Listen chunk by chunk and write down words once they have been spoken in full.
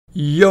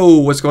Yo,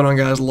 what's going on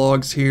guys,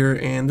 Logz here,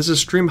 and this is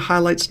stream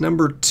highlights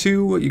number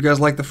 2. You guys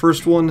liked the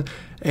first one,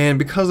 and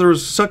because there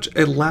was such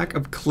a lack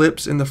of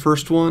clips in the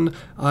first one,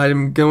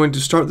 I'm going to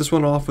start this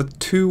one off with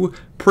 2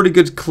 pretty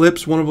good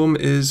clips. One of them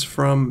is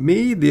from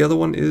me, the other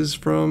one is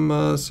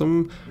from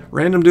some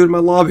random dude in my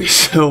lobby.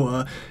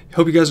 So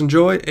hope you guys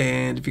enjoy,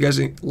 and if you guys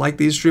like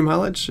these stream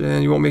highlights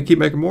and you want me to keep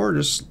making more,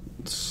 just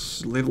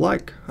leave a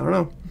like. I don't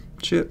know.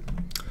 Shit.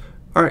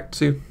 Alright,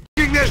 see you.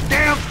 This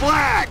damn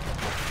flag!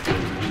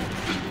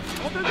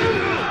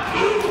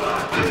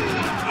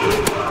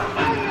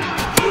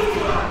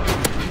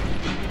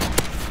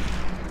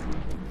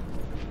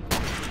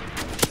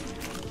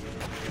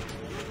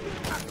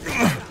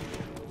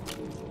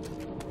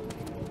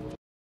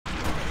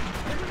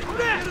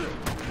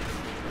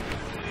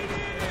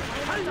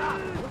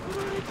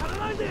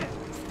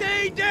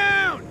 Stay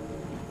down!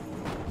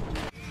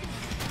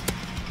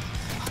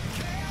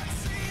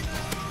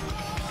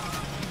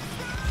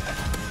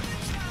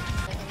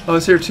 I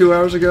was here 2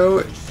 hours ago,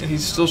 and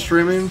he's still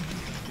streaming.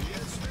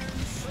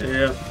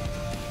 Yeah.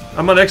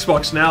 I'm on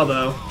Xbox now,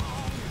 though.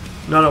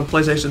 Not on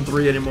PlayStation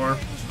 3 anymore.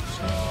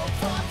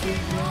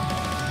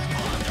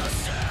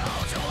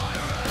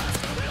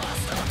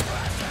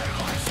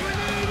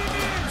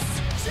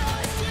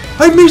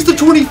 I missed the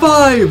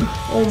 25!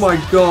 Oh my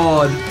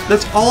god.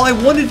 That's all I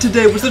wanted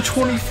today was the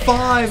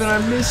 25, and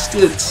I missed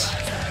it.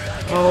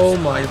 Oh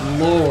my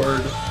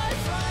lord.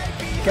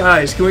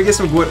 Guys, can we get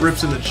some gwit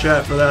rips in the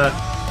chat for that?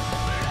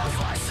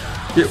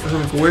 Get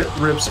some gwit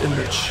rips in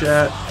the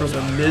chat for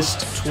the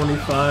missed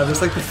 25.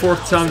 It's like the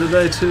 4th time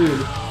today,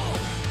 too.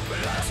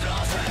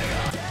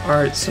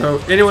 Alright, so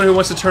anyone who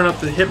wants to turn up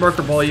the hit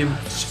marker volume,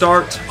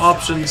 start,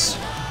 options,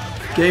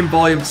 game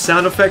volume,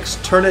 sound effects,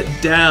 turn it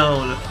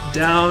down.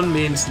 Down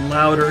means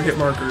louder hit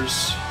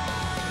markers.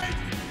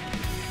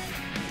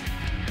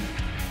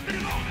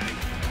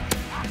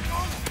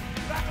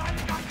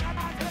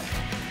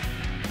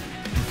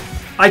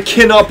 I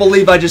cannot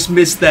believe I just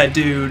missed that,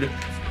 dude.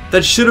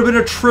 That should have been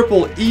a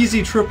triple,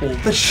 easy triple.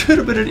 That should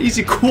have been an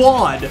easy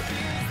quad.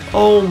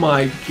 Oh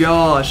my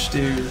gosh,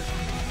 dude.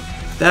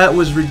 That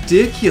was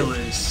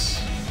ridiculous.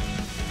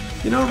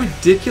 You know how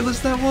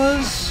ridiculous that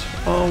was?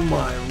 Oh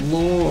my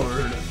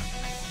lord.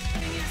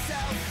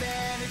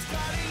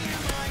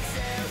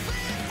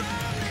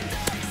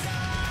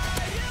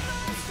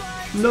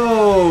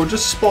 No,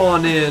 just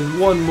spawn in.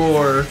 One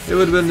more. It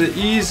would have been the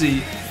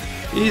easy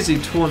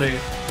 20.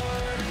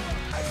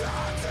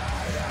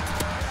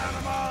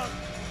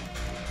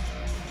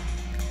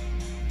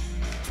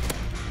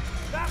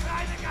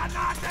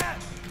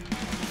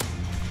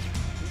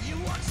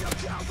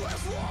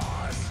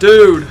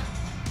 Dude,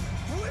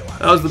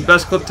 that was the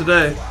best clip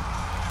today.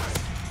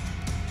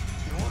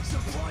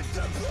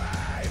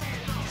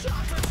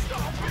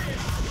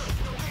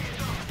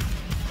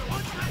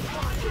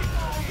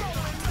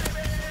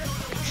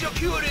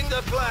 Securing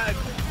the flag.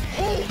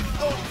 Hold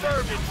those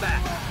vermin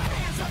back.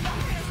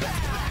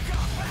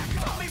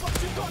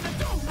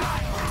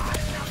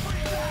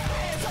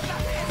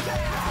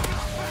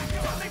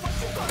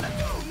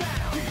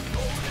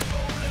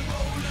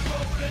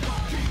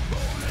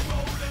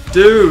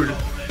 Dude.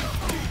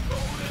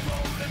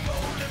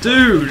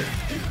 Dude.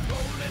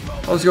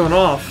 I was going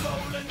off.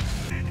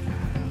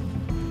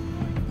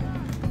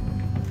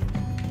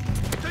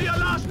 To your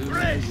last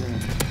breath.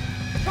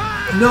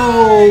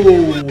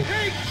 No.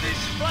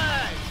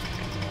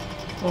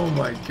 Oh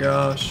my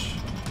gosh.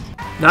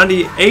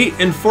 98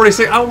 and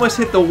 46. I almost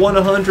hit the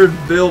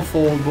 100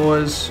 billfold,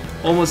 boys.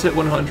 Almost hit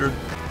 100.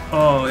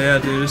 Oh yeah,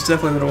 dude. It's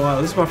definitely been a while.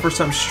 This is my first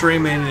time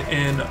streaming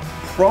in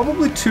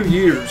probably 2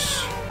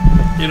 years.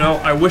 You know,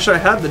 I wish I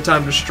had the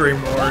time to stream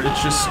more. It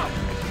just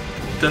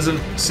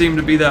doesn't seem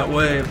to be that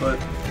way, but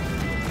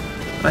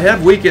I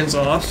have weekends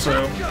off,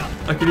 so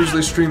I can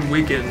usually stream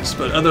weekends,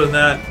 but other than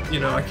that, you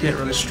know, I can't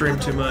really stream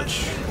too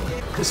much.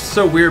 It's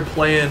so weird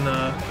playing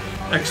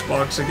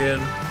Xbox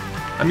again.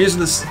 I'm using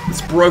this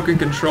broken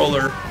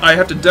controller. I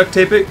have to duct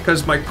tape it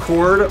because my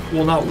cord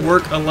will not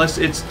work unless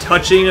it's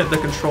touching the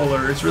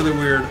controller. It's really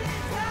weird.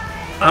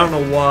 I don't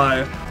know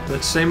why.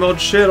 That same old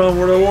shit on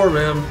World of War,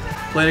 man.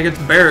 Playing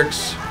against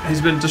Barracks.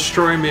 He's been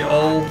destroying me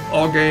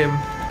all game.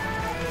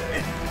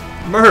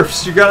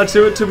 Murphs, you gotta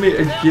do it to me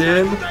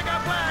again,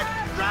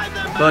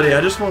 buddy.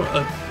 I just want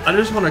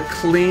a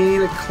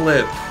clean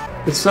clip.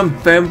 It's some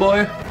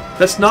fanboy.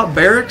 That's not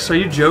Barracks. Are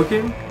you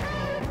joking?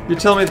 You're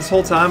telling me this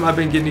whole time I've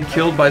been getting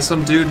killed by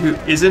some dude who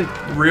isn't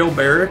real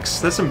Barracks?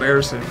 That's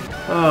embarrassing.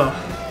 Oh,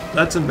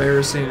 that's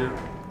embarrassing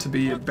to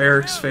be a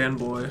Barracks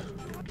fanboy.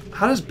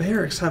 How does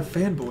Barracks have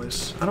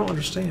fanboys? I don't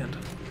understand.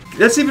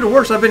 That's even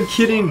worse. I've been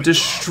getting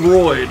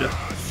destroyed.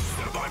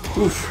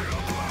 Oof.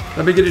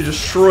 I've been getting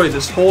destroyed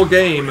this whole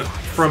game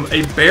from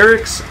a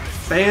Barracks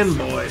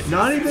fanboy.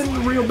 Not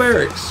even real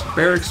Barracks.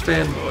 Barracks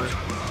fanboy.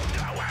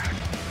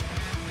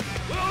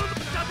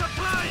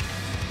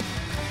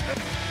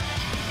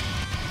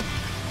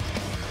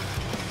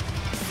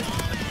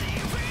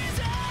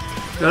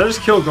 Did I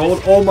just kill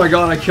Gold? Oh my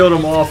god, I killed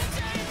him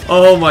off.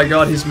 Oh my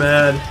god, he's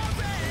mad.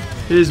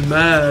 He's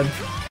mad.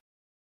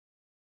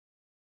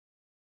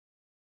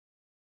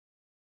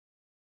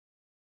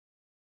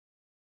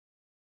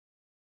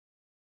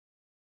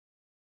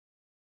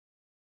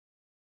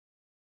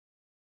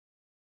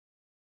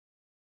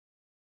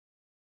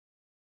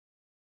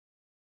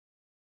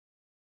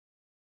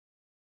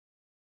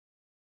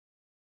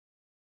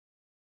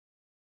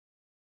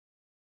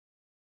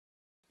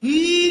 Oh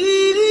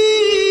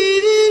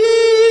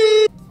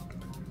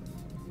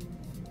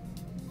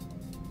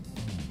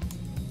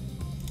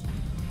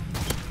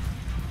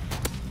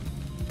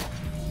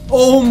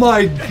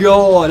my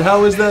god,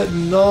 how is that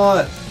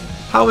not?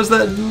 How is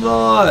that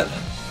not?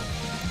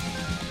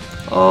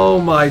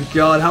 Oh my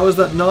god, how is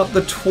that not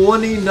the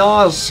 20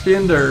 Nas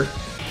Skinder?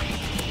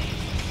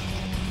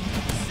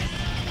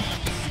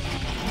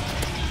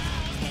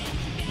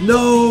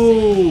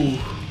 No!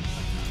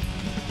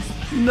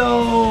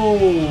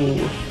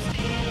 No!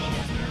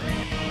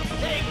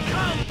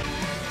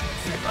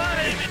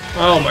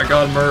 Oh my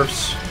god,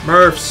 Murphs.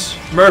 Murphs.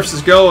 Murphs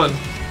is going.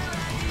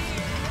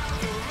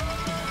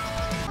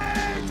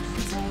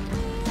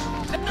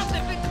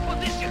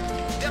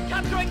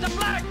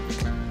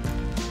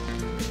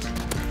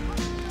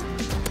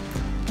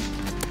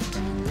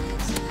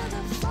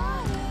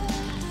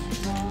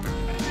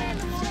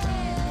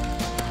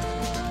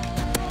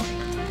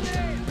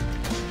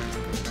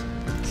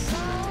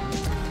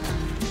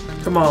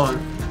 Come on.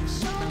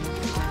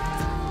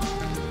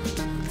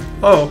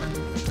 Oh,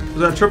 was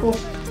that a triple?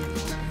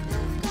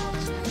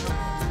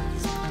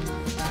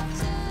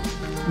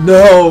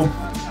 No!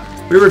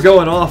 We were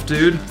going off,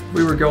 dude.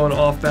 We were going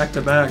off back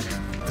to back.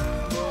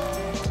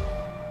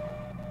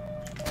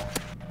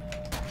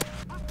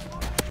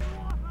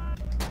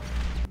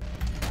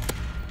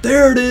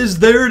 There it is!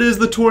 There it is!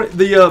 The 20.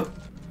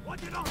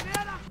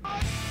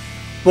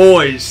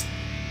 Boys!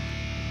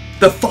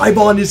 The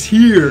Fibon is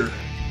here!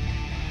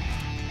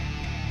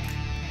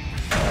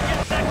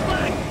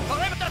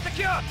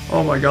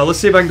 Oh my god, let's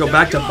see if I can go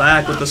back to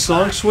back with the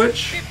song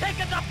switch.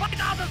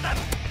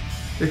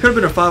 It could have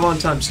been a 5-on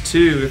times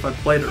 2 if I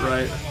played it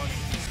right.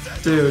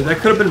 Dude, that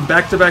could have been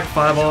back-to-back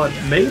 5-on,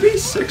 maybe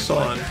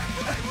 6-on.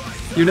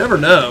 You never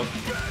know.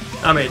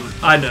 I mean,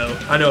 I know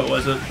it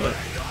wasn't, but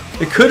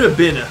it could have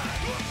been.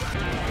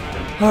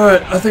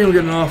 Alright, I think I'm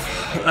getting off.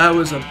 That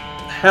was a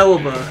hell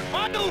of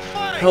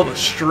a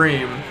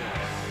stream.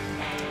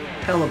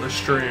 Hell of a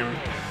stream.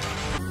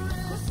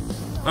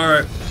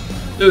 Alright.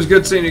 It was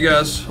good seeing you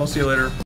guys. I'll see you later.